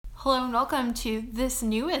Hello and welcome to this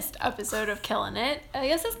newest episode of Killin' It. I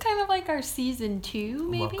guess it's kind of like our season 2,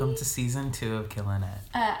 maybe? Welcome to season 2 of Killin' It.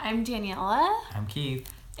 I'm Daniela. I'm Keith.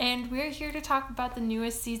 And we're here to talk about the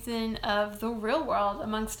newest season of The Real World,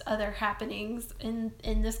 amongst other happenings in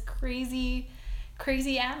this crazy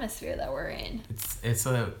atmosphere that we're in. It's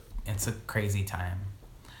a crazy time.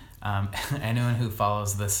 Anyone who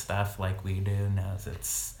follows this stuff like we do knows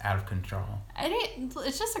it's out of control.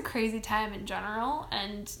 It's just a crazy time in general,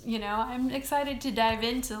 and I'm excited to dive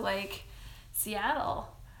into Seattle,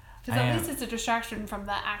 because at least it's a distraction from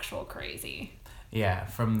the actual crazy. Yeah,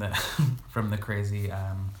 from the crazy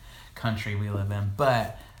country we live in.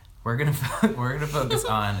 But we're gonna focus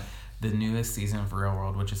on the newest season of Real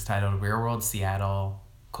World, which is titled Real World Seattle: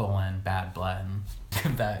 Bad Blood.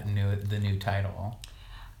 The new title.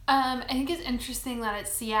 I think it's interesting that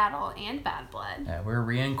it's Seattle and Bad Blood. Yeah, we're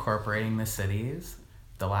reincorporating the cities.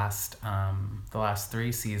 The last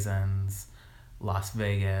 3 seasons, Las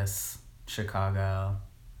Vegas, Chicago,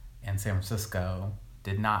 and San Francisco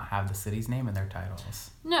did not have the city's name in their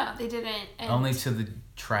titles. No, they didn't. Only to the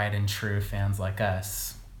tried and true fans like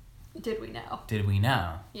us. Did we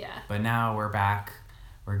know? Yeah. But now we're back.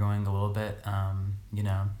 We're going a little bit,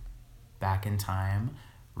 back in time,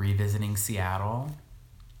 revisiting Seattle.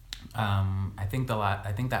 I think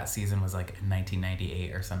that season was like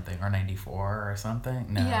 1998 or something, or 94 or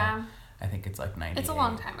something. No, yeah. I think it's like 98. It's a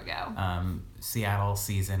long time ago. Seattle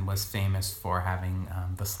season was famous for having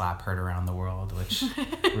the slap heard around the world, which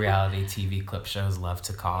reality TV clip shows love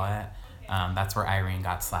to call it. That's where Irene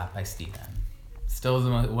got slapped by Steven. Still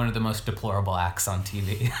one of the most deplorable acts on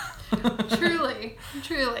TV.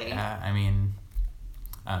 Truly. I mean,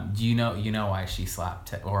 you know why she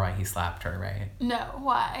slapped it, or why he slapped her, right? No,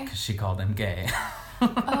 why? Because she called him gay.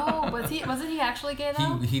 Oh, wasn't he actually gay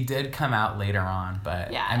though? He did come out later on,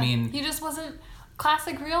 but yeah, I mean, he just wasn't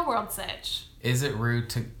classic Real World sitch. Is it rude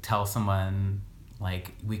to tell someone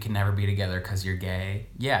like we can never be together because you're gay?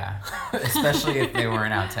 Yeah, especially if they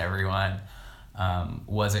weren't out to everyone.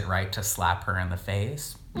 Was it right to slap her in the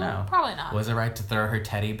face? No, probably not. Was it right to throw her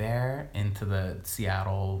teddy bear into the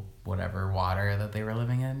Seattle whatever water that they were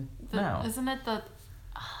living in? No. Isn't it the...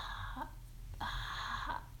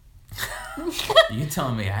 You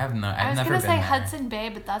tell me. I've never been there. I was going to say Hudson Bay,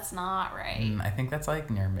 but that's not right. I think that's like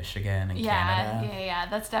near Michigan and Canada. Yeah.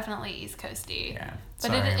 That's definitely East Coasty. Yeah.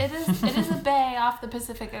 But it is a bay off the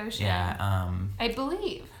Pacific Ocean. Yeah. I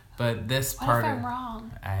believe. But this what part... What if I'm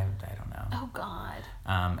wrong? I don't know. Oh, God.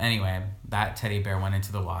 Anyway, that teddy bear went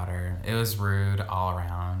into the water. It was rude all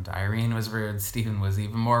around. Irene was rude. Steven was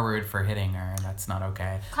even more rude for hitting her. That's not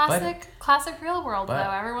okay. Classic Real World, though.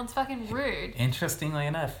 Everyone's fucking rude. Interestingly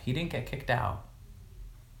enough, he didn't get kicked out.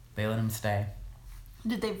 They let him stay.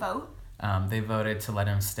 Did they vote? They voted to let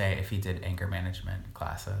him stay if he did anger management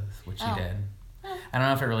classes, which he did. I don't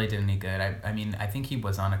know if it really did any good. I mean, I think he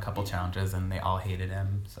was on a couple challenges and they all hated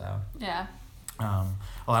him. So yeah. A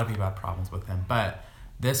lot of people have problems with him. But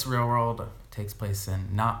this Real World takes place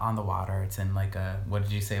not on the water. It's in like what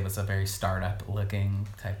did you say? It was a very startup looking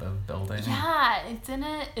type of building. Yeah, isn't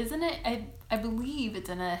it? I believe it's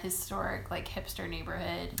in a historic hipster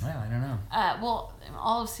neighborhood. Well, I don't know. Well,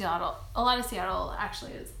 all of Seattle, a lot of Seattle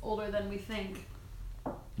actually is older than we think.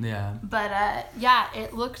 Yeah. But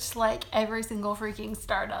it looked like every single freaking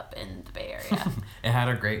startup in the Bay Area. It had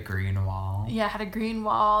a great green wall. Yeah, it had a green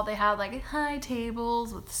wall. They had high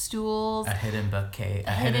tables with stools. A hidden bookcase.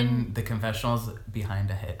 The confessionals behind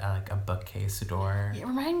a bookcase door. It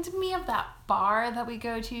reminded me of that bar that we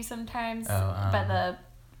go to sometimes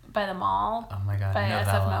by the mall. Oh my God, by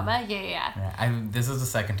Novella. SF MoMA. Yeah. This is the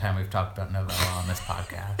second time we've talked about Novella on this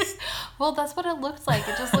podcast. Well, that's what it looked like.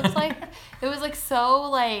 It just looks like it was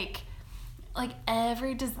so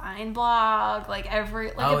every design blog, every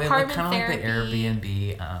apartment it looked kind of therapy. Like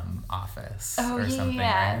the Airbnb office or something,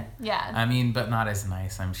 right? Yeah. I mean, but not as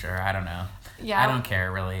nice, I'm sure. I don't know. Yeah. I don't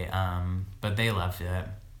care really. But they loved it.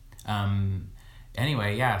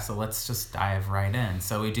 Anyway, yeah. So let's just dive right in.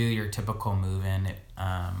 So we do your typical move-in,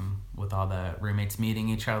 with all the roommates meeting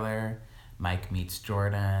each other. Mike meets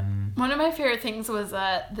Jordan. One of my favorite things was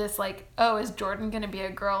this is Jordan going to be a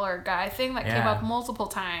girl or a guy thing that came up multiple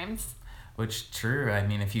times. Which, true. I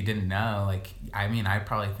mean, if you didn't know, I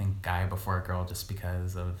probably think guy before girl just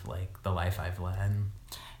because of, the life I've led.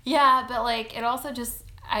 Yeah, but, it also just,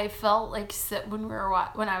 I felt when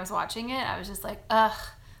I was watching it, I was just ugh,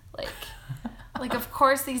 of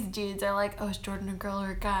course these dudes are oh, is Jordan a girl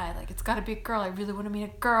or a guy? It's got to be a girl. I really want to meet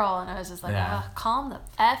a girl. And I was just calm the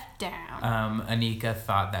F down. Anika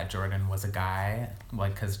thought that Jordan was a guy,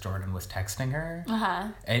 because Jordan was texting her. Uh-huh.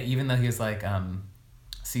 And even though he was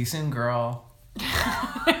see you soon, girl.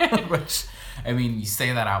 Which, I mean, you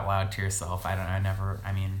say that out loud to yourself. I don't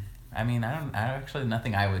actually,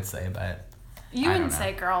 nothing I would say, but. You wouldn't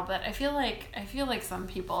say girl, but I feel like some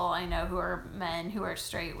people I know who are men who are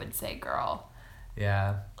straight would say girl.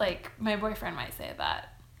 Yeah. Like, my boyfriend might say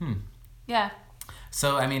that. Yeah.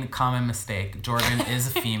 So, I mean, common mistake. Jordan is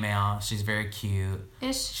a female. She's very cute.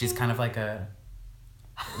 Is she? She's kind of like a...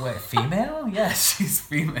 What, female? Yes, she's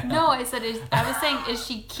female. No, I was saying, is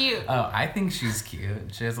she cute? Oh, I think she's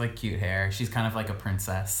cute. She has, like, cute hair. She's kind of like a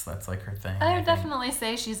princess. That's, like, her thing. I would definitely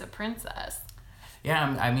say she's a princess.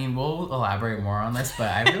 Yeah, I mean, we'll elaborate more on this,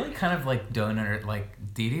 but I really kind of, like, don't...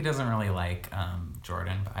 Like, Dee Dee doesn't really like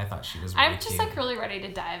Jordan, but I thought she was really cute. I'm just, like, really ready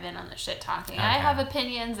to dive in on the shit talking. Okay. I have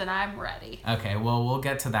opinions, and I'm ready. Okay, well, we'll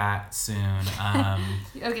get to that soon.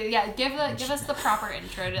 Okay, yeah, give us the proper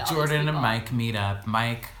intro to all Jordan and Mike meet up.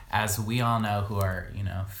 Mike, as we all know who are,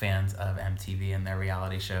 fans of MTV and their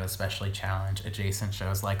reality shows, especially challenge adjacent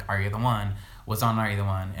shows like Are You the One, was on Are You the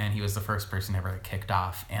One, and he was the first person to ever get kicked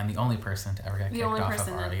off, and the only person to ever get kicked off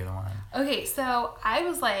of Are You the One. Okay, so I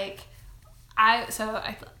was like, I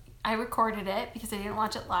recorded it because I didn't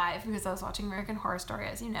watch it live because I was watching American Horror Story,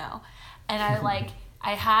 as you know, and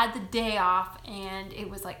I had the day off, and it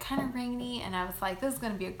was like kind of rainy, and I was like, this is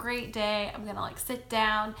gonna be a great day. I'm gonna like sit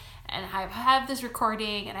down and I have this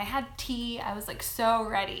recording, and I had tea. I was like so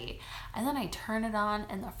ready, and then I turn it on,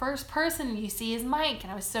 and the first person you see is Mike,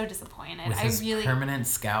 and I was so disappointed. With his permanent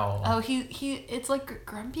scowl. Oh, he it's like a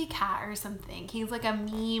grumpy cat or something. He's like a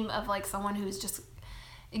meme of like someone who's just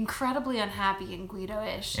incredibly unhappy and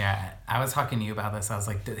Guido-ish. Yeah, I was talking to you about this. I was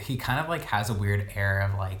like, he kind of like has a weird air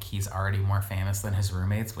of like he's already more famous than his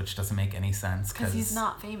roommates, which doesn't make any sense because he's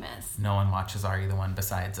not famous. No one watches Are You the One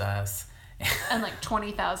besides us. And like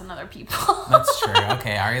 20,000 other people. That's true.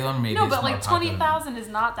 Okay, Are You the One maybe no, but like 20,000 is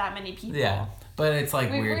not that many people. Yeah, but it's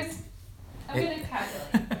like weird. I'm gonna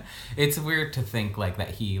calculate. It's weird to think like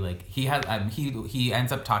that he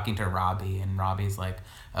ends up talking to Robbie, and Robbie's like,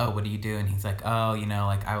 oh, what do you do? And he's like, oh, he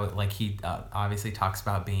obviously talks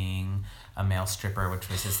about being a male stripper, which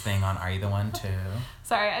was his thing on Are You the One too.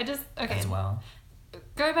 Sorry, okay. As well.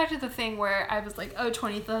 Going back to the thing where I was like,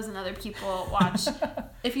 20,000 other people watch.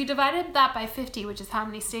 If you divided that by 50, which is how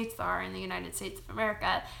many states there are in the United States of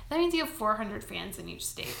America, that means you have 400 fans in each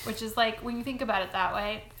state, which is like, when you think about it that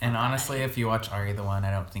way. And honestly, if you watch Are You the One,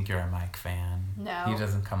 I don't think you're a Mike fan. No. He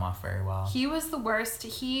doesn't come off very well. He was the worst.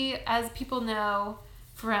 He, as people know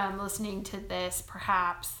from listening to this,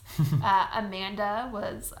 perhaps, Amanda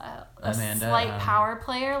was a slight power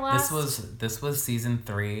player last. This was season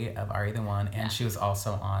 3 of Are You the One, and she was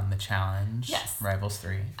also on the challenge. Yes. Rivals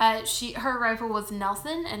 3. Her rival was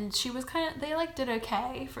Nelson, and she was they did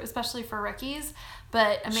okay, especially for rookies.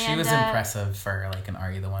 But Amanda, she was impressive for like an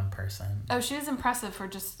Are You the One person. Oh, she was impressive for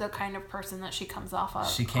just the kind of person that she comes off of.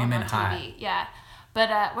 She came in hot. Yeah,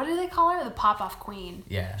 but what do they call her? The pop-off queen.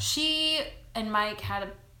 Yeah. She and Mike had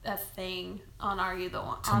a thing on Are You the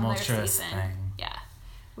One on their season. Thing. Yeah.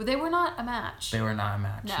 Well, they were not a match. They were not a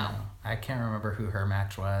match. No. I can't remember who her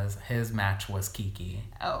match was. His match was Kiki.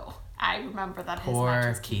 Oh, I remember that. Poor his match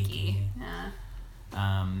was Kiki.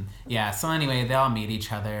 Yeah. Yeah. So anyway, they all meet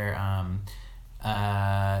each other.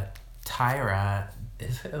 Tyra,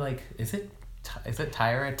 is it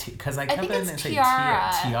Tyra? Because I kept saying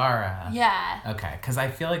Tiara. Yeah. Okay, because I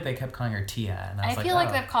feel like they kept calling her Tia, and I feel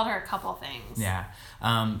like they've called her a couple things. Yeah.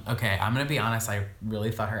 Okay, I'm gonna be honest. I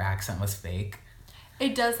really thought her accent was fake.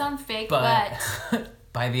 It does sound fake, but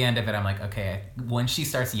by the end of it, I'm like, okay. When she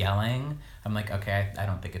starts yelling, I'm like, okay, I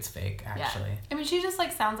don't think it's fake, actually. Yeah. I mean, she just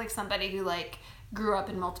like sounds like somebody who like grew up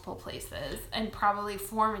in multiple places and probably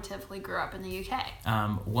formatively grew up in the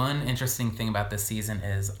UK. One interesting thing about this season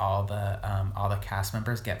is all the cast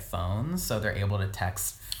members get phones, so they're able to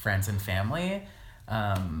text friends and family.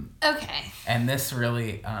 Okay. And this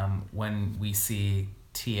really, when we see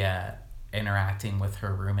Tia interacting with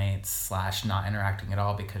her roommates / not interacting at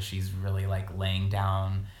all because she's really like laying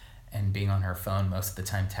down and being on her phone most of the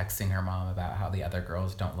time, texting her mom about how the other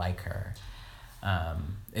girls don't like her.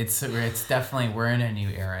 It's definitely, we're in a new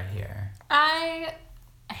era here. I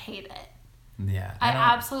hate it. Yeah. I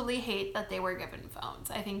absolutely hate that they were given phones.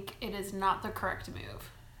 I think it is not the correct move.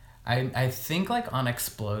 I think like on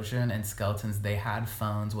Explosion and Skeletons, they had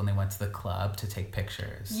phones when they went to the club to take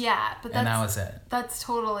pictures. Yeah, but that was it. That's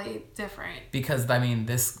totally different. Because I mean,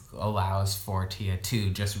 this allows for Tia to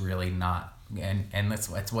just really not, and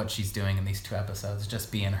that's what she's doing in these 2 episodes, just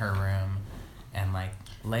be in her room and like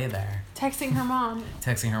lay there. Texting her mom.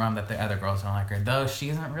 Texting her mom that the other girls don't like her, though she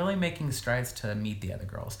isn't really making strides to meet the other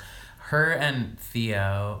girls. Her and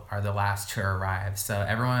Theo are the last to arrive, so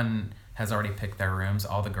everyone has already picked their rooms.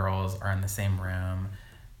 All the girls are in the same room.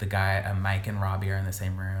 The guy, Mike and Robbie are in the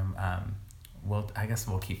same room. I guess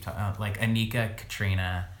we'll keep talking. Like Anika,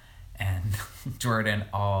 Katrina, and Jordan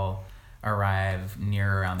all arrive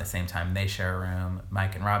near around the same time. They share a room.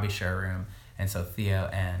 Mike and Robbie share a room. And so Theo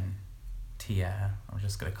and Tia, I'm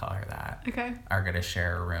just going to call her that, okay, are going to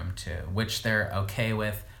share a room too, which they're okay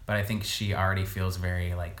with. But I think she already feels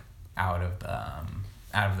very like out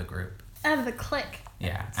of the group. Out of the clique.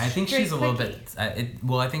 Yeah, I think she's a little bit.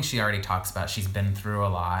 I think she already talks about she's been through a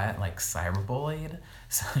lot, like cyberbullied.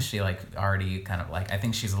 So she like already kind of like, I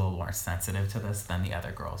think she's a little more sensitive to this than the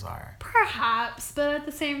other girls are. Perhaps, but at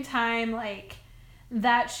the same time, like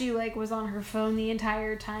that she like was on her phone the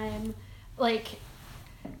entire time. Like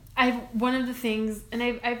one of the things, and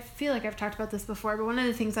I feel like I've talked about this before, but one of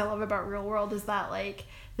the things I love about Real World is that like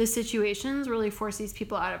the situations really force these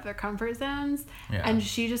people out of their comfort zones, and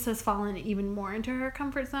she just has fallen even more into her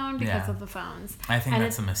comfort zone because of the phones. I think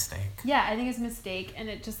that's a mistake. Yeah, I think it's a mistake, and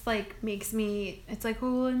it just like makes me. It's like,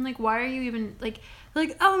 well, and like, why are you even like,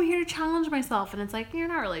 oh, I'm here to challenge myself, and it's like you're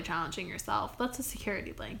not really challenging yourself. That's a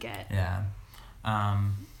security blanket. Yeah.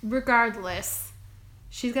 Regardless,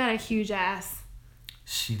 she's got a huge ass.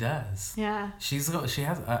 She does. Yeah. She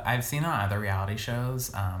has. I've seen her on other reality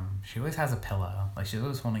shows. She always has a pillow. Like she's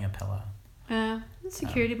always holding a pillow. Yeah.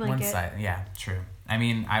 Security blanket. One side. Yeah. True. I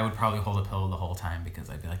mean, I would probably hold a pillow the whole time because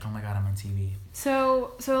I'd be like, oh my god, I'm on TV.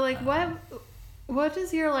 So like, what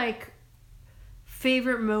is your like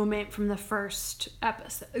favorite moment from the first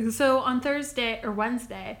episode? So on Thursday or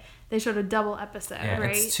Wednesday, they showed a double episode,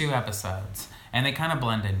 right? It's 2 episodes, and they kind of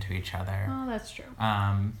blend into each other. Oh, that's true.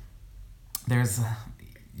 I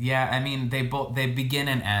mean, they begin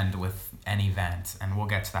and end with an event, and we'll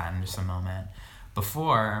get to that in just a moment.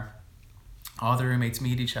 Before, all the roommates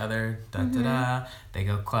meet each other, they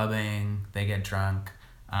go clubbing, they get drunk.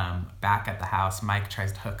 Back at the house, Mike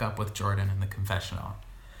tries to hook up with Jordan in the confessional,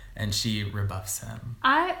 and she rebuffs him.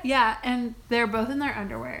 And they're both in their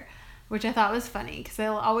underwear, which I thought was funny, because I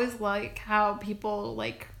always like how people,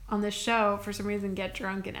 like, on this show, for some reason, get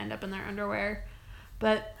drunk and end up in their underwear.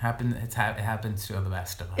 But it happens to the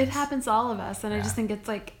best of us. It happens to all of us, and I just think it's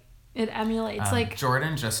like it emulates like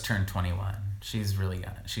Jordan just turned 21. She's really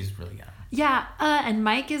young. Yeah, and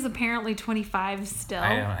Mike is apparently 25 still.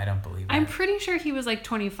 I don't believe it. I'm pretty sure he was like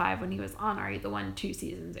 25 when he was on Are You the One 2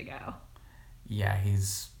 seasons ago. Yeah,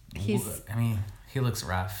 I mean, he looks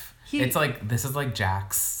rough. It's like this is like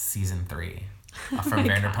Jax season 3 from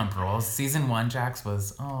Vanderpump Rules. Season 1, Jax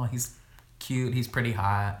was he's cute. He's pretty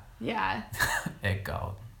hot. Yeah. It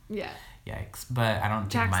go. Yeah. Yikes. But I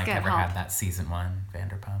don't think Mike ever had that season 1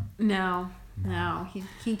 Vanderpump. No.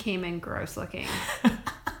 He came in gross looking.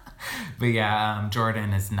 But yeah,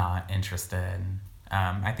 Jordan is not interested.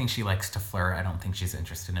 I think she likes to flirt. I don't think she's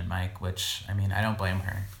interested in Mike, which, I mean, I don't blame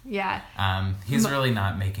her. Yeah. He's really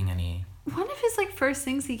not making any... One of his like first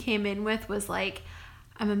things he came in with was like,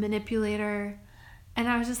 I'm a manipulator. And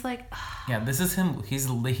I was just like... Ugh. Yeah, this is him. He's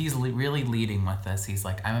really leading with this. He's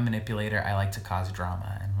like, I'm a manipulator. I like to cause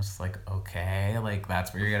drama. And I was just like, okay, like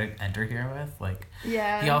that's where you're going to enter here with? Like,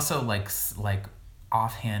 yeah. He also like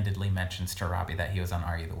offhandedly mentions to Robbie that he was on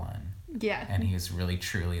Are You the One? Yeah. And he was really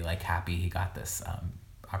truly like happy he got this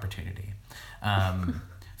opportunity.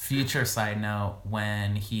 Future side note,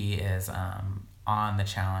 when he is on the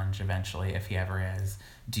challenge eventually, if he ever is,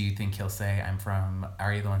 do you think he'll say I'm from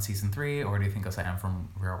Are You the One season 3, or do you think he'll say I'm from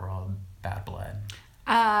Real World Bad Blood?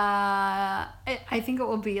 I think it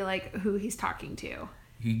will be like who he's talking to.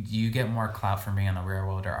 You get more clout from being on the Real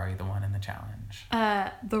World, or Are You the One in the challenge?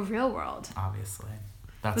 The Real World. Obviously.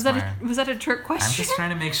 Was that a trick question? I'm just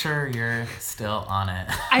trying to make sure you're still on it.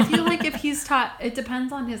 I feel like if he's taught, it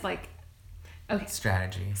depends on his like, okay,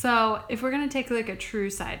 strategy. So if we're gonna take like a true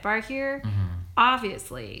sidebar here,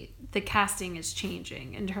 obviously the casting is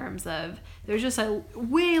changing in terms of there's just a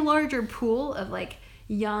way larger pool of like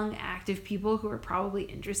young active people who are probably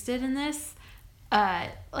interested in this,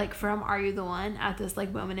 like from Are You the One at this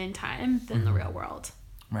like moment in time than the Real World,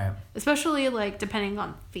 right? Especially like depending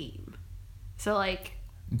on theme. So like.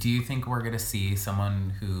 Do you think we're going to see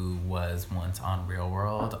someone who was once on Real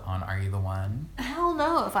World on Are You the One? Hell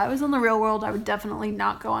no. If I was on the Real World, I would definitely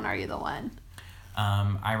not go on Are You the One.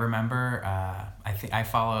 I remember, I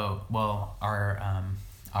follow,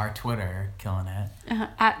 our Twitter, Killing It.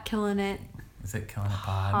 At Killing It. Is it Killing It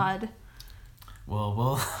Pod?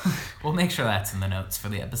 Well, we'll make sure that's in the notes for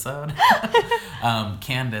the episode.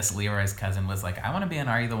 Candace, Leroy's cousin, was like, I want to be on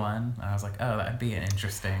Are You the One? And I was like, oh, that'd be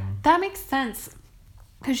interesting. That makes sense.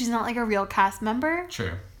 Because she's not like a real cast member.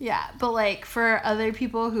 True. Yeah, but like for other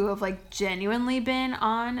people who have like genuinely been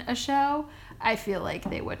on a show, I feel like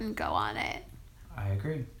they wouldn't go on it. I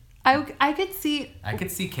agree. I could see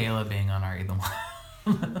Kayla being on our either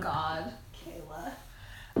one. God,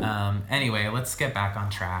 Kayla. Anyway, let's get back on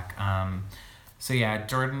track. So yeah,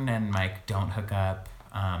 Jordan and Mike don't hook up.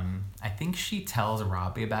 I think she tells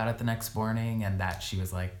Robbie about it the next morning, and that she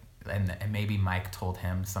was like, and maybe Mike told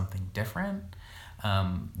him something different.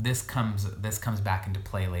 This comes back into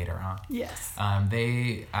play later on. Yes.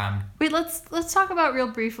 Wait, let's talk about real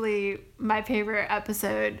briefly my favorite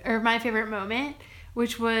episode, or my favorite moment,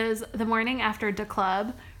 which was the morning after the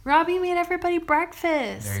club. Robbie made everybody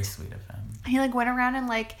breakfast. Very sweet of him. He like went around and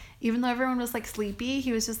like, even though everyone was like sleepy,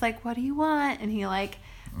 he was just like, "What do you want?" And he like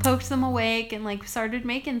poked them awake and like started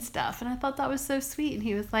making stuff. And I thought that was so sweet. And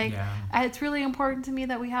he was like, "It's really important to me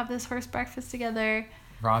that we have this first breakfast together."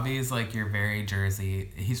 Robbie's like your very Jersey.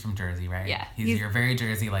 He's from Jersey, right? Yeah. He's your very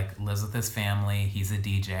Jersey, like lives with his family. He's a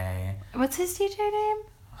DJ. What's his DJ name?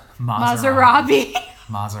 Maserati.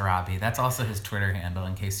 Maserati. That's also his Twitter handle,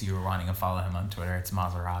 in case you were wanting to follow him on Twitter. It's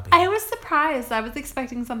Maserati. I was surprised. I was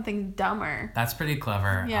expecting something dumber. That's pretty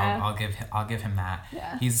clever. Yeah. I'll give him that.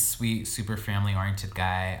 Yeah. He's a sweet, super family oriented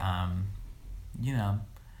guy. You know,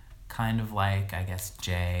 kind of like, I guess,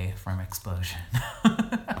 Jay from Explosion.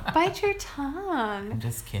 Bite your tongue. I'm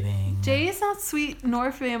just kidding. Jay is not sweet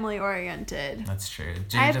nor family oriented. That's true.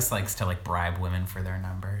 Jay just likes to like bribe women for their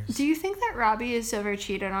numbers. Do you think that Robbie has ever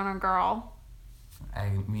cheated on a girl? I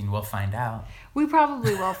mean, we'll find out. We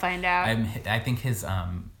probably will find out. I think his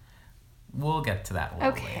we'll get to that a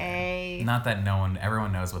little later. Not that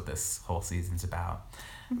everyone knows what this whole season's about.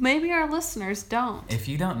 Maybe our listeners don't. If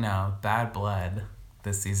you don't know, Bad Blood,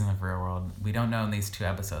 this season of Real World, we don't know in these 2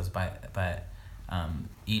 episodes, but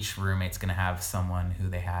each roommate's gonna have someone who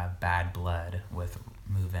they have bad blood with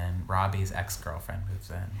move in. Robbie's ex-girlfriend moves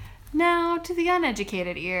in. Now, to the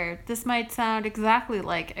uneducated ear, this might sound exactly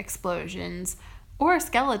like Explosions or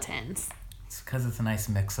Skeletons. It's because it's a nice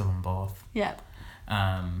mix of them both. Yep.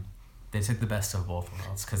 They took the best of both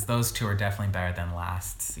worlds, because those 2 are definitely better than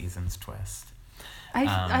last season's twist.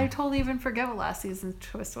 I totally even forget what last season's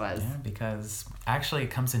twist was. Yeah, because actually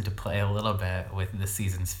it comes into play a little bit with this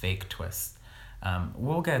season's fake twist.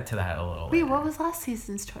 We'll get to that a little later. Wait, what was last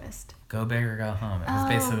season's twist? Go big or go home. It was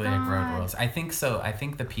basically like Road Rules. I think so. I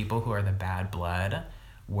think the people who are the bad blood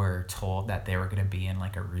were told that they were going to be in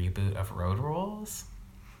like a reboot of Road Rules.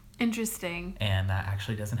 Interesting. And that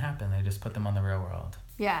actually doesn't happen. They just put them on the Real World.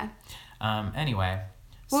 Yeah. Anyway.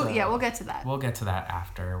 Well, yeah, we'll get to that. We'll get to that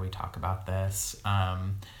after we talk about this.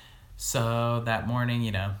 So that morning,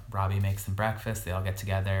 you know, Robbie makes them breakfast. They all get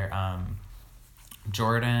together.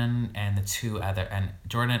 Jordan and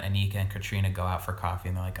Jordan, Anika, and Katrina go out for coffee,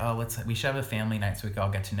 and they're like, "Oh, we should have a family night so we can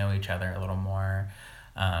all get to know each other a little more."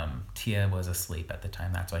 Tia was asleep at the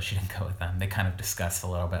time, that's why she didn't go with them. They kind of discussed a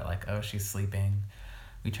little bit, like, "Oh, she's sleeping.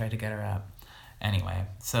 We tried to get her up." Anyway,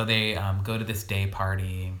 so they go to this day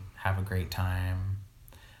party, have a great time.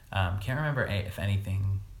 Can't remember if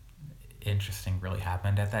anything interesting really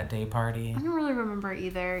happened at that day party. I don't really remember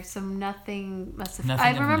either, so nothing must have...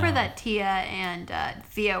 I remember that Tia and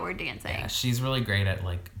Thea were dancing. Yeah, she's really great at,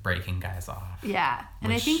 like, breaking guys off. Yeah,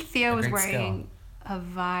 and I think Thea was wearing a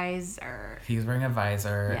visor. He was wearing a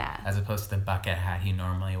visor as opposed to the bucket hat he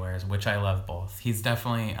normally wears, which I love both. He's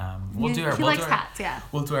definitely... he likes hats, yeah.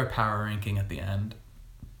 We'll do our power ranking at the end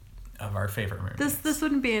of our favorite movies. This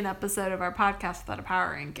wouldn't be an episode of our podcast without a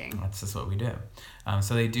power ranking. That's just what we do.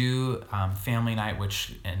 So they do family night,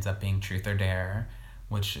 which ends up being Truth or Dare,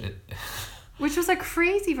 which was a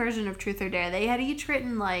crazy version of Truth or Dare. They had each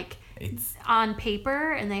written on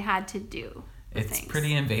paper, and they had to do things.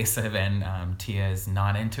 Pretty invasive, and Tia is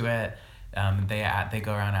not into it. They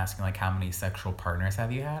go around asking like, how many sexual partners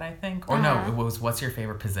have you had, I think, or no, it was what's your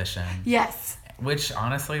favorite position. Yes. Which,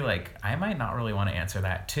 honestly, like, I might not really want to answer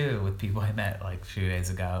that, too, with people I met, like, 2 days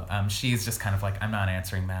ago. She's just kind of like, I'm not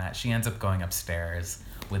answering that. She ends up going upstairs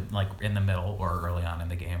with, like, in the middle or early on in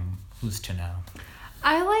the game. Who's to know?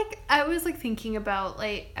 I was thinking about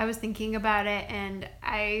it, and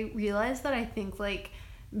I realized that I think, like,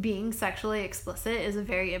 being sexually explicit is a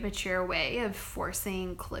very immature way of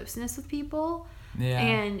forcing closeness with people. Yeah.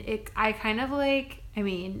 And I kind of like, I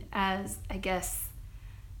mean, as, I guess...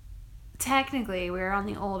 Technically, we're on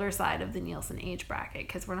the older side of the Nielsen age bracket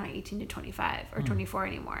because we're not 18 to 25 or 24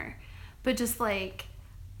 anymore. But just like,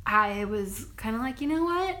 I was kind of like, you know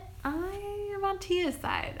what? I am on Tia's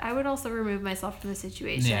side. I would also remove myself from the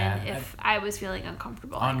situation if I was feeling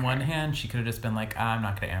uncomfortable. On one hand, she could have just been like, I'm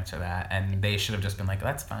not going to answer that. And they should have just been like,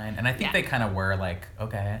 that's fine. And I think they kind of were like,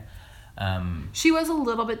 okay. She was a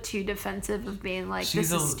little bit too defensive of being like,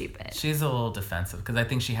 this is stupid. She's a little defensive because I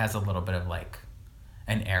think she has a little bit of like...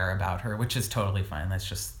 an air about her, which is totally fine. That's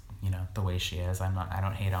just, the way she is. I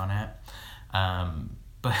don't hate on it.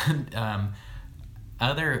 But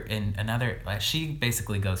she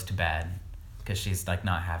basically goes to bed because she's like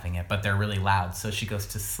not having it, but they're really loud. So she goes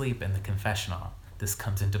to sleep in the confessional. This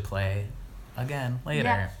comes into play again later.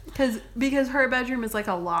 Yeah, because her bedroom is like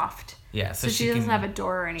a loft. Yeah, so she doesn't have a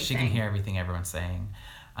door or anything. She can hear everything everyone's saying.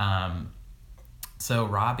 So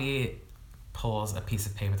Robbie pulls a piece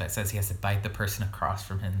of paper that says he has to bite the person across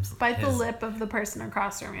from him. Bite the lip of the person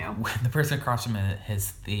across from you. The person across from him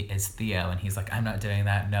is Theo, and he's like, I'm not doing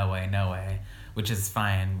that. No way, no way. Which is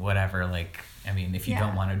fine, whatever. Like, I mean, if you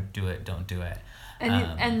don't want to do it, don't do it.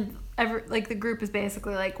 And the group is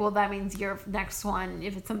basically like, well, that means your next one,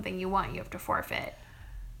 if it's something you want, you have to forfeit.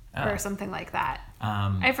 Or something like that.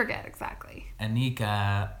 I forget exactly.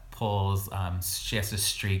 Anika pulls, she has to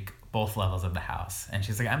streak both levels of the house. And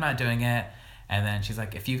she's like, I'm not doing it. And then she's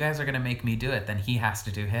like, if you guys are going to make me do it, then he has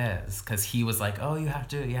to do his. Because he was like, oh, you have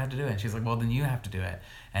to do it. And she's like, well, then you have to do it.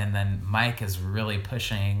 And then Mike is really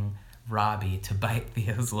pushing Robbie to bite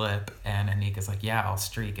Theo's lip. And Anika's like, yeah, I'll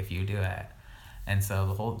streak if you do it. And so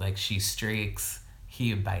the whole, she streaks,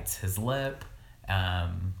 he bites his lip.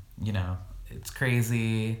 It's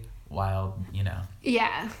crazy, wild,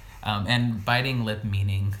 Yeah. And biting lip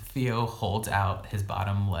meaning Theo holds out his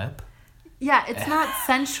bottom lip. Yeah, it's not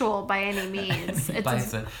sensual by any means.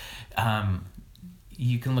 It's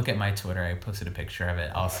you can look at my Twitter. I posted a picture of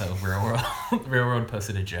it. Also, Real World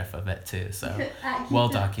posted a GIF of it too. So well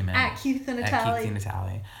documented. At Keith and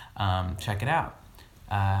Natali. Check it out.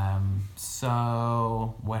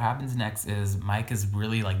 So what happens next is Mike is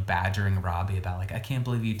really badgering Robbie about I can't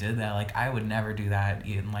believe you did that. I would never do that.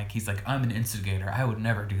 And he's like, I'm an instigator. I would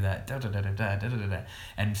never do that. Da, da, da, da, da, da, da, da.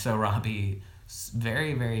 And so Robbie,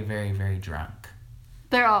 very, very, very, very drunk.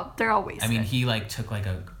 They're all wasted. I mean, he took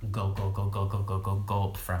a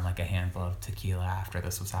gulp from a handful of tequila after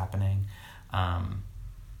this was happening.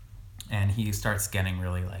 And he starts getting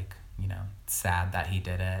really sad that he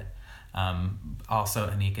did it. Also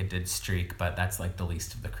Anika did streak, but that's the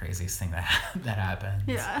least of the craziest thing that happens.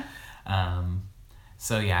 Yeah.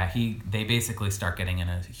 So yeah, they basically start getting in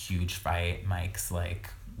a huge fight. Mike's like,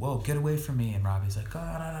 whoa, get away from me. And Robbie's like, oh,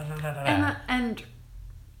 da, da, da, da, da. And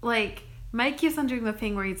Mike keeps on doing the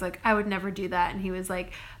thing where he's like, I would never do that. And he was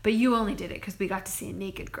like, but you only did it because we got to see a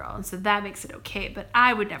naked girl. And so that makes it okay. But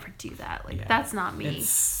I would never do that. That's not me.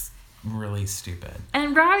 It's really stupid.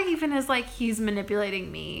 And Robbie even is he's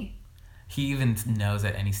manipulating me. He even knows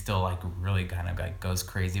it, and he still really kind of goes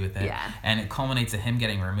crazy with it. Yeah. And it culminates in him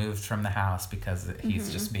getting removed from the house because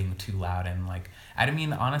he's just being too loud and I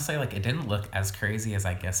mean, honestly, it didn't look as crazy as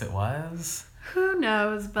I guess it was. Who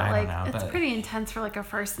knows? But I don't know, it's pretty intense for a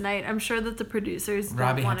first night. I'm sure that the producers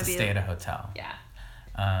Robbie don't want had to stay at a hotel.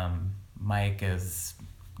 Yeah. Mike is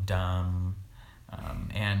dumb,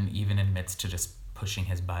 and even admits to just pushing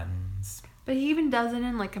his buttons. But he even does it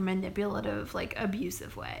in a manipulative,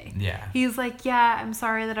 abusive way. Yeah. He's like, yeah, I'm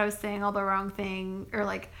sorry that I was saying all the wrong thing. Or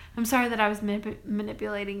I'm sorry that I was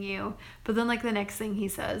manipulating you. But then the next thing he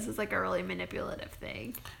says is a really manipulative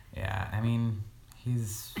thing. Yeah, I mean,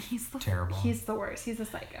 he's terrible. He's the worst. He's a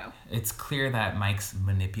psycho. It's clear that Mike's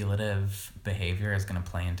manipulative behavior is going to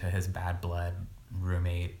play into his bad blood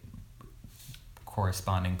roommate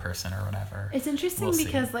corresponding person or whatever. It's interesting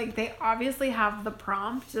because they obviously have the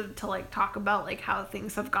prompt to talk about how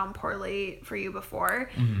things have gone poorly for you before,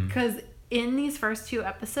 because in these first 2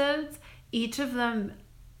 episodes each of them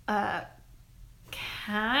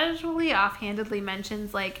casually offhandedly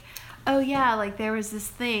mentions oh yeah, there was this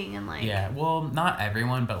thing, and yeah, well, not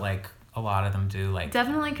everyone, but a lot of them do,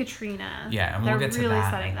 definitely Katrina. Yeah, and we'll get to that. They're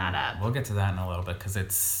really setting that up. We'll get to that in a little bit because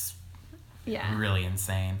it's really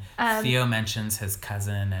insane. Theo mentions his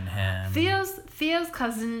cousin and him. Theo's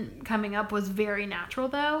cousin coming up was very natural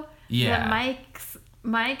though. Yeah. But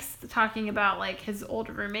Mike's talking about his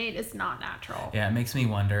older roommate is not natural. Yeah, it makes me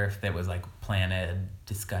wonder if it was planted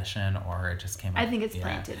discussion or it just came up. I think it's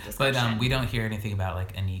planted discussion. But we don't hear anything about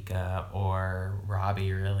Anika or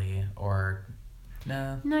Robbie really, or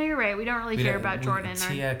no. No, you're right. We don't really hear about Jordan.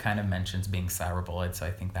 Tia kind of mentions being cyberbullied, so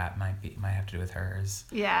I think that might have to do with hers.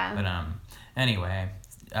 Yeah. But anyway,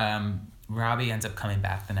 Robbie ends up coming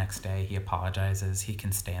back the next day. He apologizes. He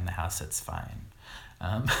can stay in the house. It's fine.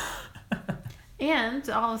 And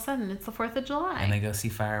all of a sudden, it's the 4th of July. And they go see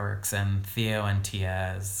fireworks, and Theo and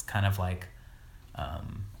Tia is kind of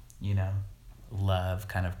love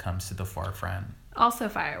kind of comes to the forefront. Also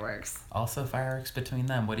fireworks. Also fireworks between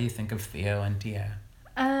them. What do you think of Theo and Tia?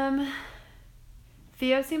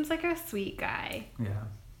 Theo seems like a sweet guy. Yeah.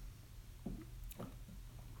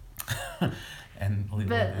 And we'll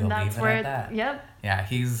leave it at that. Yep. Yeah,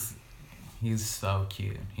 he's so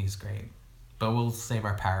cute. He's great. But we'll save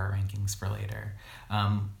our power rankings for later.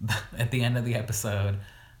 At the end of the episode,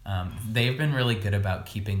 they've been really good about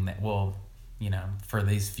keeping that. Well, for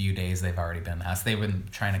these few days they've already been us. They've been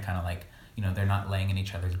trying to kind of like, they're not laying in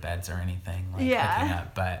each other's beds or anything, like hooking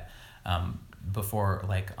up. But before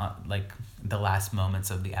like the last moments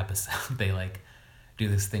of the episode, they like do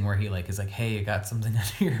this thing where he like is like, hey, you got something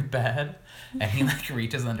under your bed, and he like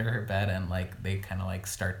reaches under her bed and like they kind of like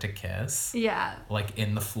start to kiss, like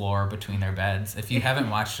in the floor between their beds. If you haven't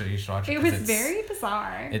watched it, you should watch it. It was very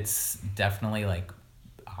bizarre. It's definitely like,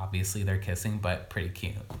 obviously they're kissing, but pretty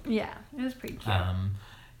cute. Yeah, it was pretty cute.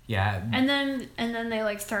 Yeah. And then they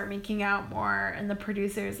like start making out more, and the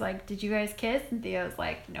producer's like, did you guys kiss? And Theo's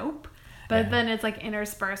like, nope. But then it's like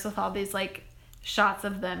interspersed with all these like shots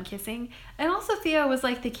of them kissing. And also Theo was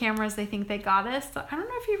like, the cameras, they think they got us. So I don't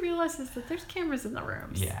know if he realizes that there's cameras in the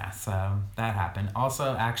rooms. Yeah, so that happened.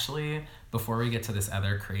 Also, actually, before we get to this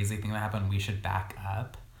other crazy thing that happened, we should back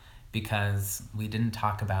up, because we didn't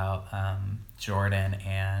talk about Jordan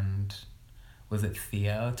and, was it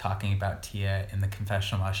Theo, talking about Tia in the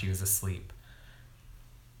confessional while she was asleep.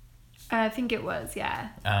 I think it was, yeah.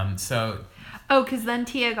 Because then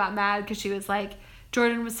Tia got mad because she was like,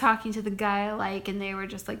 Jordan was talking to the guy I like, and they were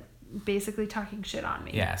just like basically talking shit on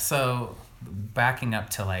me. Yeah, so backing up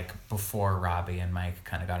to like before Robbie and Mike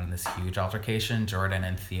kind of got in this huge altercation, Jordan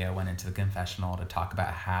and Thea went into the confessional to talk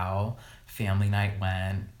about how family night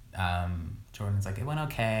went. Jordan's like, it went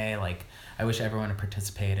okay, like I wish everyone had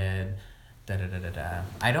participated, da-da-da-da-da.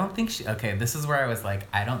 I don't think this is where I was like,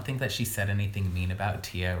 I don't think that she said anything mean about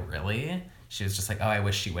Tia, really. She was just like, oh, I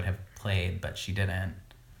wish she would have played, but she didn't.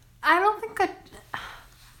 I don't think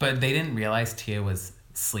But they didn't realize Tia was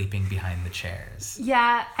sleeping behind the chairs.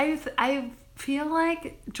 Yeah, I feel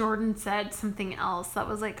like Jordan said something else that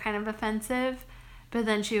was like kind of offensive, but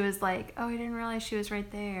then she was like, oh, I didn't realize she was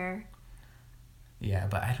right there. Yeah,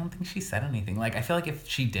 but I don't think she said anything. Like, I feel like if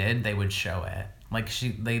she did, they would show it. Like,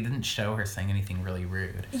 they didn't show her saying anything really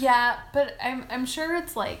rude. Yeah, but I'm sure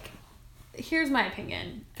it's like, here's my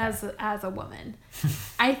opinion as a woman.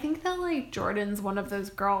 I think that like Jordan's one of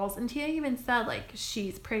those girls, and Tia even said like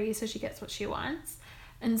she's pretty, so she gets what she wants.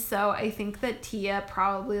 And so I think that Tia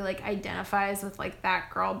probably like identifies with like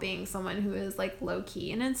that girl being someone who is like low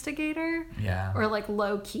key an instigator. Yeah. Or like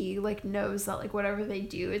low key like knows that like whatever they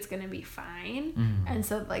do it's gonna be fine. Mm-hmm. And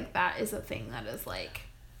so like that is a thing that is like.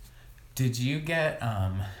 Did you get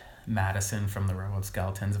Madison from the Row of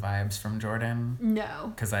Skeletons vibes from Jordan?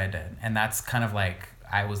 No. Because I did. And that's kind of like,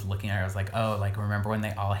 I was looking at her, I was like, oh, like remember when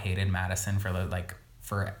they all hated Madison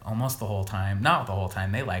for almost the whole time? Not the whole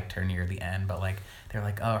time, they liked her near the end, but like they're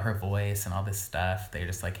like, oh, her voice and all this stuff, they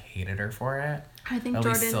just like hated her for it. I think at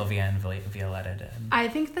Jordan, least Sylvia and Violetta did. I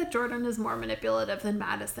think that Jordan is more manipulative than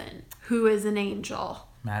Madison, who is an angel.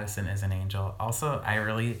 Madison is an angel. Also, I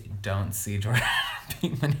really don't see Jordan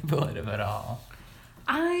being manipulative at all.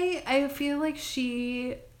 I feel like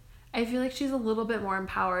she's a little bit more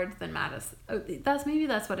empowered than Madison. Oh,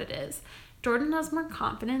 that's what it is. Jordan has more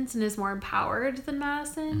confidence and is more empowered than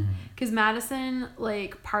Madison. Because Madison,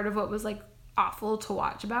 like, part of what was like awful to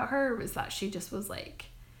watch about her was that she just was like,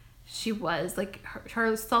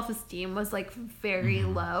 her self-esteem was like very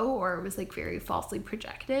low, or it was like very falsely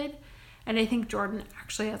projected. And I think Jordan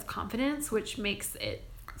actually has confidence, which makes it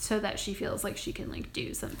so that she feels like she can like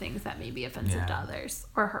do some things that may be offensive to others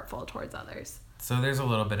or hurtful towards others. So there's a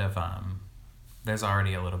little bit of there's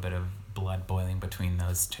already a little bit of blood boiling between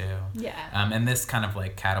those two. Yeah. And this kind of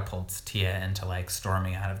like catapults Tia into like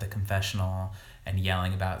storming out of the confessional and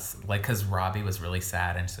yelling about, like, because Robbie was really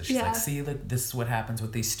sad, and so she's like, see, like, this is what happens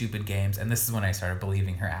with these stupid games. And this is when I started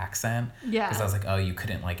believing her accent. Yeah. Because I was like, oh, you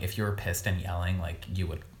couldn't, like, if you were pissed and yelling, like, you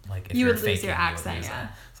would, like, if you were faking, lose your accent, yeah.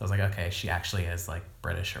 So I was like, okay, she actually is like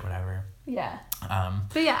British or whatever. Yeah.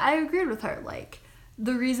 But yeah, I agreed with her. Like,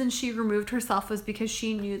 the reason she removed herself was because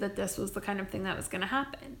she knew that this was the kind of thing that was going to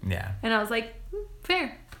happen. Yeah. And I was like,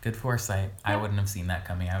 fair. Good foresight. Yeah. I wouldn't have seen that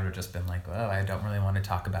coming. I would have just been like, oh, I don't really want to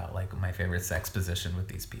talk about like my favorite sex position with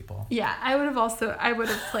these people. Yeah, I would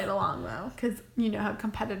have played along though, because you know how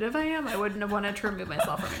competitive I am. I wouldn't have wanted to remove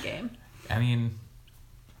myself from a game. I mean,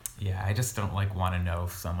 yeah, I just don't like want to know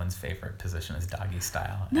if someone's favorite position is doggy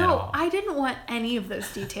style. No, at all. I didn't want any of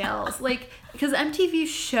those details. Like, because MTV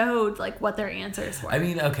showed like what their answers were. I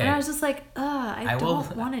mean, okay. And I was just like, I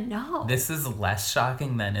don't want to know. This is less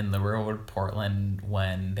shocking than in the Real Portland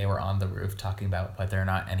when they were on the roof talking about whether or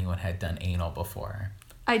not anyone had done anal before.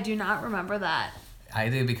 I do not remember that. I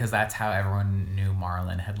do, because that's how everyone knew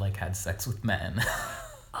Marlon had like had sex with men.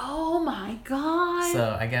 Oh my God.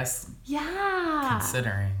 So I guess. Yeah.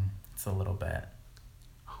 Considering it's a little bit.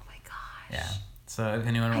 Oh my gosh. Yeah. So if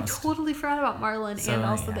anyone wants I totally forgot about Marlon and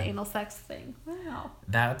also the anal sex thing. Wow.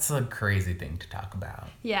 That's a crazy thing to talk about.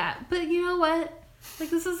 Yeah, but you know what? Like,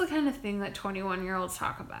 this is the kind of thing that 21-year-olds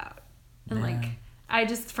talk about. And, like, I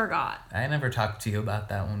just forgot. I never talked to you about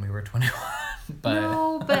that when we were 21. But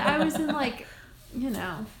no, but I was in, like, you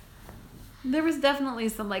know, there was definitely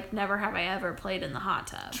some, like, never have I ever played in the hot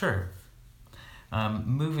tub. Sure.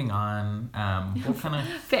 Moving on, we'll kind of...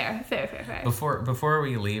 Fair. Before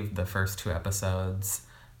we leave the first 2 episodes...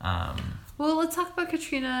 well, let's talk about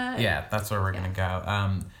Katrina. Yeah, that's where we're going to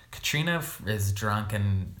go. Katrina is drunk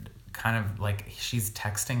and kind of, like, she's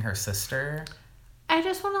texting her sister. I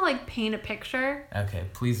just want to, like, paint a picture. Okay,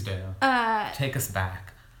 please do. Take us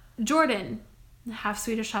back. Jordan, half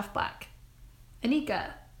Swedish, half black.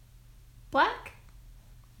 Anika, black?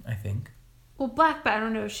 I think. Well, black, but I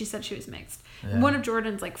don't know if she said she was mixed. Yeah. One of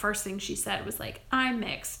Jordan's, like, first things she said was, like, I'm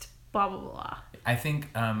mixed, blah, blah, blah. I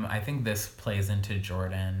think this plays into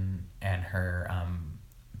Jordan and her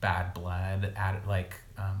bad blood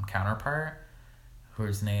counterpart,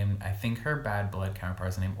 whose name, I think her bad blood counterpart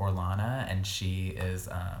is named Orlana, and she is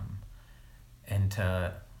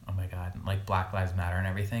into, oh my God, like Black Lives Matter and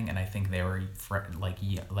everything, and I think they were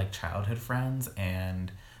like childhood friends,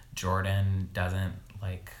 and Jordan doesn't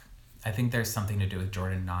like, I think there's something to do with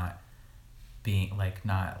Jordan not being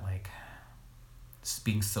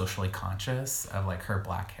being socially conscious of like her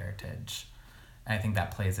black heritage. And I think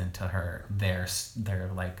that plays into their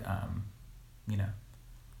like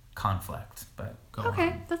conflict. But go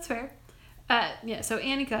on. That's fair. So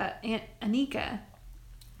Anika,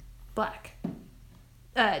 black.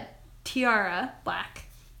 Tiara, black.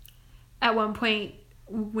 At one point,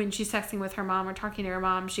 when she's texting with her mom or talking to her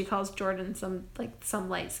mom, she calls Jordan some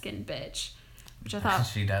light-skinned bitch, which I thought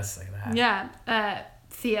she does say that. Yeah.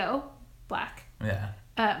 Theo, black. Yeah.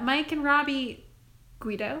 Mike and Robbie,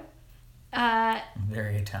 Guido.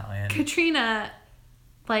 Very Italian. Katrina,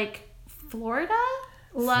 like Florida,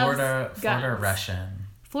 loves guns. Florida Russian.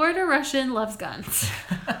 Florida Russian loves guns.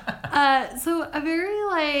 So a very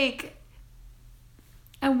like.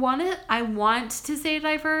 I want to say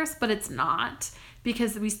diverse, but it's not,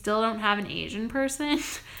 because we still don't have an Asian person.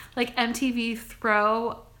 Like, MTV,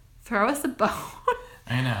 throw us a bone.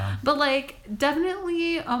 I know. But like,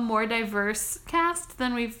 definitely a more diverse cast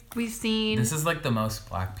than we've seen. This is like the most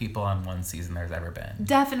black people on one season there's ever been.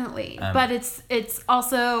 Definitely. But it's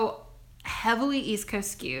also heavily East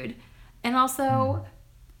Coast skewed, and also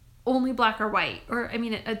only black or white. Or I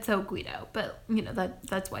mean, it's so Guido, but you know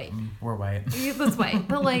that's white. We're white. That's white.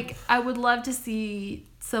 But like, I would love to see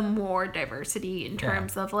some more diversity in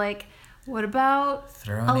terms of like, what about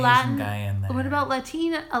throw an Asian guy in there? What about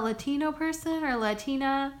a Latino person or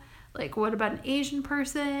Latina? Like, what about an Asian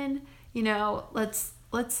person? You know, let's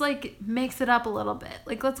like mix it up a little bit.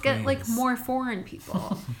 Like, let's get like more foreign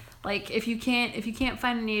people. Like, if you can't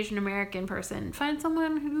find an Asian American person, find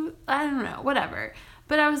someone who, I don't know, whatever.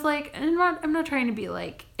 But I was like, I'm not trying to be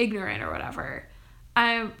like ignorant or whatever.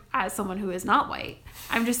 As someone who is not white,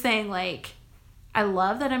 I'm just saying, like, I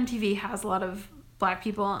love that MTV has a lot of black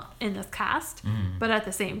people in this cast, but at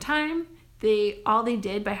the same time, all they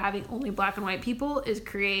did by having only black and white people is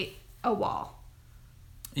create a wall.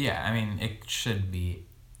 Yeah, I mean, it should be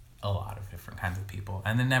a lot of different kinds of people,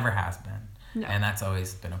 and it never has been. No. And that's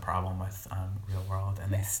always been a problem with Real World,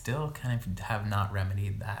 and they still kind of have not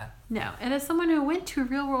remedied that. No, and as someone who went to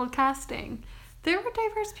Real World casting, there were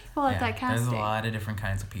diverse people at that casting. There's a lot of different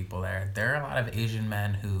kinds of people there. There are a lot of Asian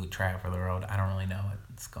men who try out for the world. I don't really know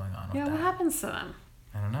what's going on with that. Yeah, what happens to them?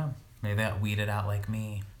 I don't know. Maybe they got weeded out like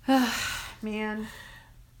me. Man.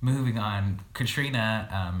 Moving on,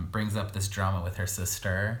 Katrina brings up this drama with her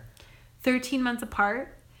sister. 13 months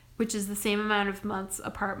apart, which is the same amount of months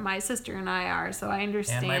apart my sister and I are, so I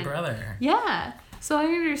understand. And my brother. Yeah. So I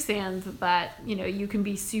understand that, you know, you can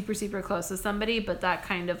be super, super close to somebody, but that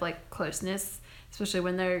kind of, like, closeness, especially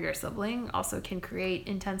when they're your sibling, also can create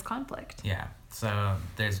intense conflict. Yeah. So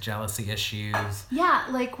there's jealousy issues. Yeah,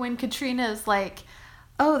 like when Katrina's like,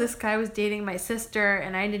 oh, this guy was dating my sister,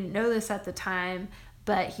 and I didn't know this at the time,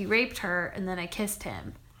 but he raped her, and then I kissed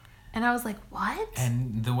him. And I was like, what?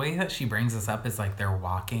 And the way that she brings this up is like they're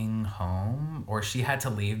walking home, or she had to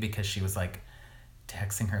leave because she was like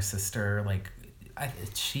texting her sister. Like,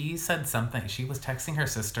 she said something. She was texting her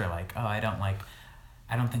sister like, oh, I don't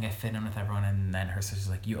think I fit in with everyone. And then her sister's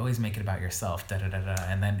like, you always make it about yourself, da da da da.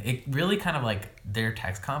 And then it really kind of like their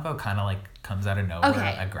text convo kind of like comes out of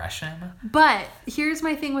nowhere, aggression. But here's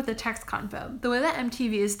my thing with the text convo. The way that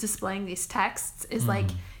MTV is displaying these texts is like,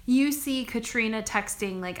 you see Katrina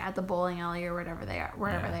texting like at the bowling alley or wherever they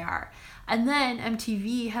are. And then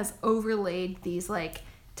MTV has overlaid these like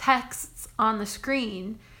texts on the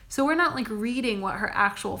screen. So we're not like reading what her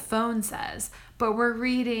actual phone says, but we're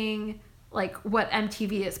reading like what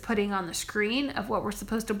MTV is putting on the screen of what we're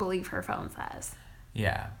supposed to believe her phone says.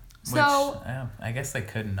 Yeah. So which, I guess they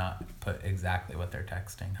could not put exactly what they're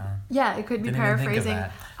texting, huh? Yeah, it could be paraphrasing.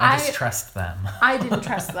 I just trust them. I didn't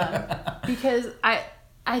trust them because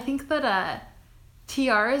I think that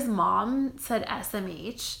Tiara's mom said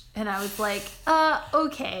SMH, and I was like,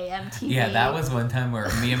 okay, MTV. Yeah, that was one time where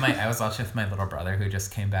I was watching with my little brother who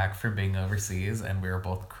just came back from being overseas, and we were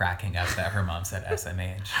both cracking up that her mom said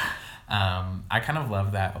SMH. I kind of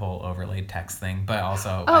love that whole overlaid text thing, but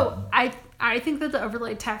also... I think that the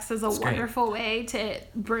overlaid text is a wonderful way to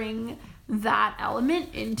bring that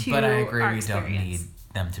element into our experience. But I agree, we don't need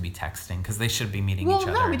them to be texting, because they should be meeting each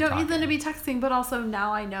other. Well, no, we don't need them to be texting, but also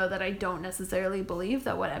now I know that I don't necessarily believe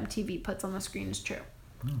that what MTV puts on the screen is true.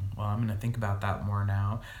 Well, I'm going to think about that more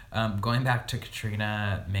now. Going back to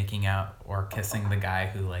Katrina making out or kissing the guy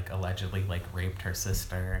who like allegedly like raped her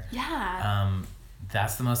sister. Yeah.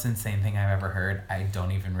 That's the most insane thing I've ever heard. I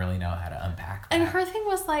don't even really know how to unpack that. And her thing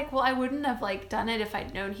was like, well, I wouldn't have like done it if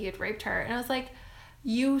I'd known he had raped her. And I was like,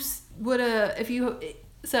 you would have,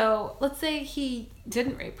 so let's say he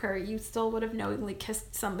didn't rape her, you still would have knowingly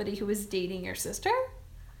kissed somebody who was dating your sister?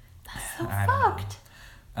 That's so fucked.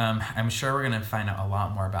 I'm sure we're going to find out a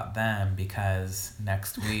lot more about them because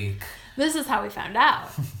next week... This is how we found out.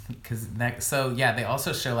 They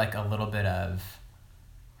also show like a little bit of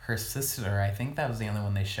her sister. I think that was the only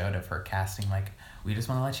one they showed of her casting. Like, we just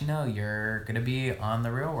want to let you know you're going to be on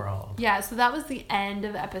The Real World. Yeah, so that was the end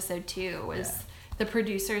of episode 2, was the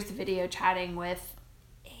producers video chatting with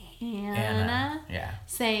Anna. Yeah.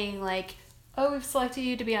 Saying like, oh, we've selected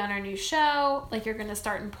you to be on our new show. Like, you're going to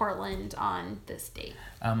start in Portland on this date.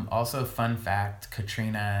 Also, fun fact,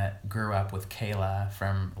 Katrina grew up with Kayla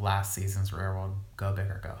from last season's Real World Go Big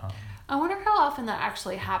or Go Home. I wonder how often that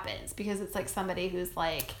actually happens, because it's like somebody who's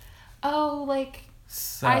like, oh, like,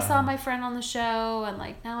 I saw my friend on the show and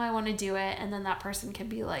like now I want to do it, and then that person can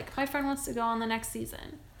be like, my friend wants to go on the next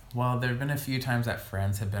season. Well, there have been a few times that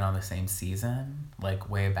friends have been on the same season, like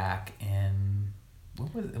way back in,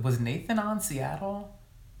 was Nathan on Seattle?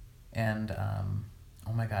 And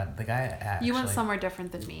oh my god, the guy actually... You went somewhere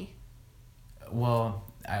different than me. Well,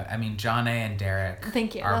 I mean, John A. and Derek.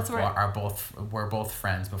 Thank you. Were both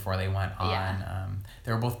friends before they went on. Yeah.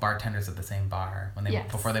 They were both bartenders at the same bar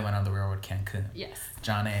before they went on The Real World Cancun. Yes.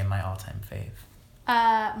 John A., my all-time fave.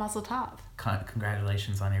 Mazel tov.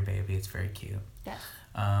 Congratulations on your baby. It's very cute. Yes.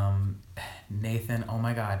 Nathan, oh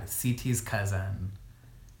my god, CT's cousin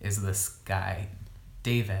is this guy,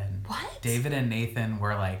 David. What? David and Nathan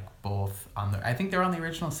were like both I think they were on the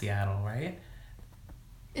original Seattle, right?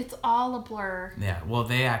 It's all a blur. Yeah, well,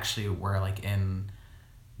 they actually were like in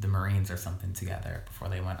the Marines or something together before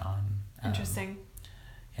they went on. Interesting.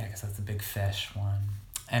 Yeah, because that's a big fish one.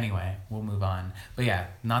 Anyway, we'll move on. But yeah,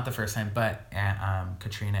 not the first time, but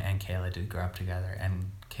Katrina and Kayla did grow up together, and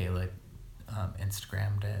Kayla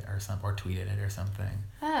Instagrammed it or tweeted it or something.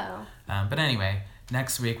 Oh. But anyway,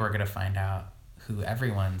 next week we're going to find out who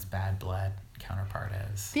everyone's bad blood counterpart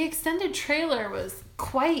is. The extended trailer was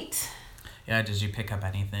quite... Yeah, did you pick up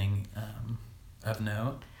anything of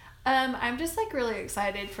note? I'm just like really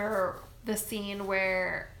excited for the scene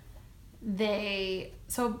where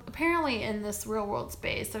so apparently in this real world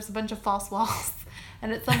space there's a bunch of false walls,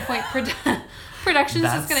 and at some point production's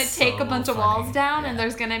just going to take a bunch of walls down, and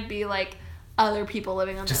there's going to be like other people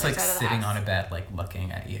living on the other side of the house. Just like sitting on a bed like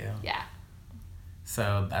looking at you. Yeah.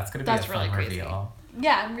 So that's going to be a fun really reveal.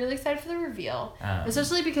 Yeah, I'm really excited for the reveal.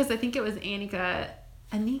 Especially because I think it was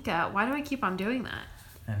Anika, why do I keep on doing that?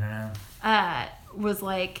 I don't know. Was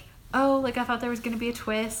like, oh, like I thought there was going to be a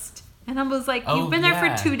twist. And I was like, you've been there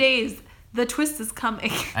for 2 days. The twist is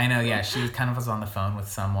coming. I know, yeah. She was on the phone with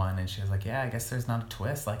someone, and she was like, yeah, I guess there's not a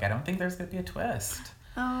twist. Like, I don't think there's going to be a twist.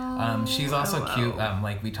 Oh. She's also cute.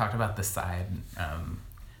 Like, we talked about the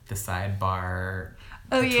sidebar.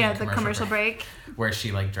 Oh, yeah, the commercial break. Where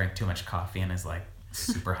she, like, drank too much coffee and is, like,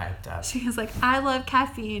 super hyped up. She was like, I love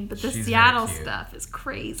caffeine, but the Seattle stuff is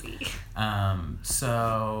crazy.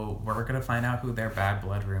 So we're going to find out who their bad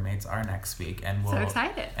blood roommates are next week. And so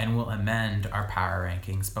excited. And we'll amend our power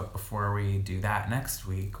rankings. But before we do that next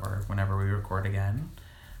week, or whenever we record again,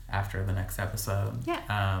 after the next episode.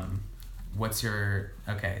 Yeah. What's your...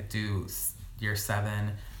 Okay, do your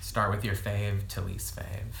 7. Start with your fave to least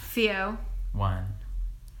fave. Theo. 1.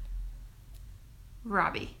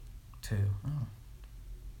 Robbie. 2. Oh.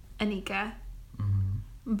 Anika. Mm-hmm.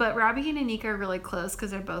 But Robbie and Anika are really close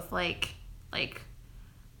because they're both like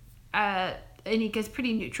Anika's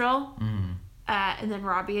pretty neutral. Mm-hmm. And then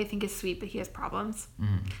Robbie, I think, is sweet, but he has problems.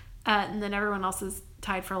 Mm-hmm. And then everyone else is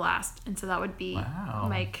tied for last. And so that would be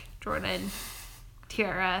Mike, Jordan,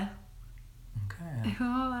 Tiara. Okay. Who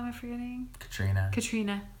am I forgetting? Katrina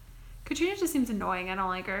just seems annoying. I don't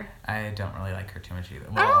like her. I don't really like her too much either.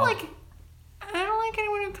 I don't like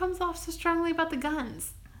anyone who comes off so strongly about the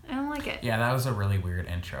guns. I don't like it. Yeah, that was a really weird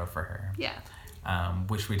intro for her. Yeah.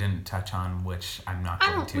 Which we didn't touch on, which I'm not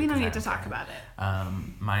going to. We don't need to talk about it.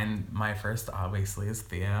 My first obviously is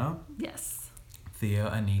Theo. Yes. Theo,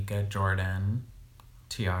 Anika, Jordan,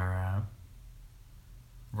 Tiara,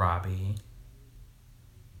 Robbie,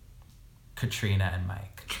 Katrina, and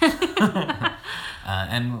Mike.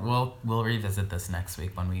 And we'll revisit this next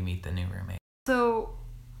week when we meet the new roommate. So,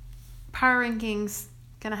 power rankings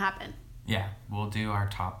gonna happen. Yeah, we'll do our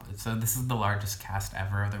top. So this is the largest cast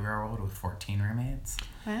ever of The Real World with 14 roommates.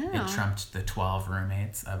 Wow. It trumped the 12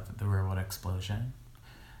 roommates of The Real World Explosion.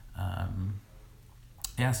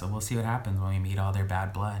 Yeah, so we'll see what happens when we meet all their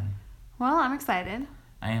bad blood. Well, I'm excited.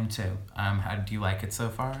 I am too. How do you like it so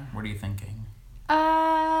far? What are you thinking?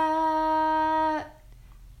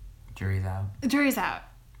 Jury's out. Jury's out.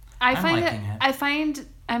 I'm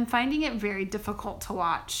finding it very difficult to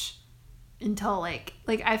watch until like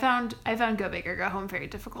I found Go Big or Go Home very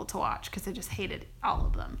difficult to watch because I just hated all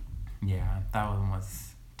of them. Yeah, that one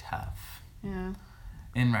was tough. Yeah.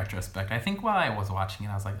 In retrospect, I think while I was watching it,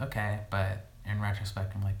 I was like, okay, but in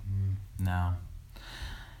retrospect, I'm like, no.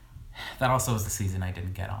 That also was the season I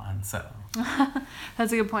didn't get on, so.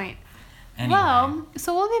 That's a good point. Anyway. Well,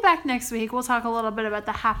 so we'll be back next week. We'll talk a little bit about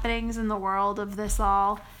the happenings in the world of this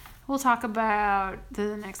all. We'll talk about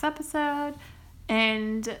the next episode.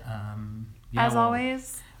 And as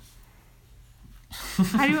always,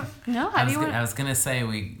 I was gonna say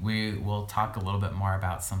we will talk a little bit more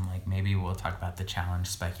about some maybe we'll talk about the challenge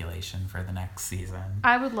speculation for the next season.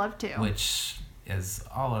 I would love to. Which is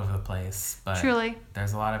all over the place, but truly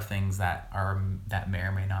there's a lot of things that may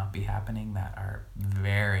or may not be happening that are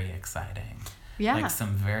very exciting. Yeah. Like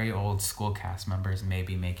some very old school cast members may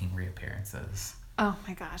be making reappearances. Oh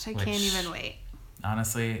my gosh, I can't even wait.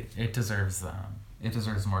 Honestly, it deserves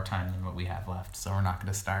more time than what we have left. So we're not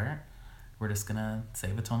going to start. We're just going to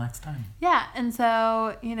save it till next time. Yeah, and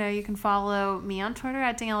so, you can follow me on Twitter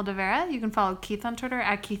at Daniela De Vera. You can follow Keith on Twitter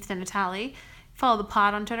at Keith DiNatale. Follow the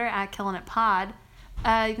pod on Twitter at KillinItPod.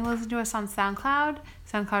 You can listen to us on SoundCloud,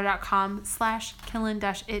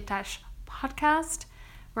 soundcloud.com/killin-it-podcast.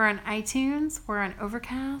 We're on iTunes. We're on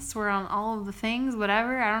Overcast. We're on all of the things,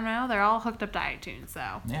 whatever. I don't know. They're all hooked up to iTunes,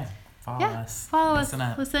 so. Yeah. Follow us. Follow us.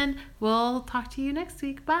 Listen. We'll talk to you next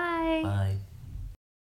week. Bye. Bye.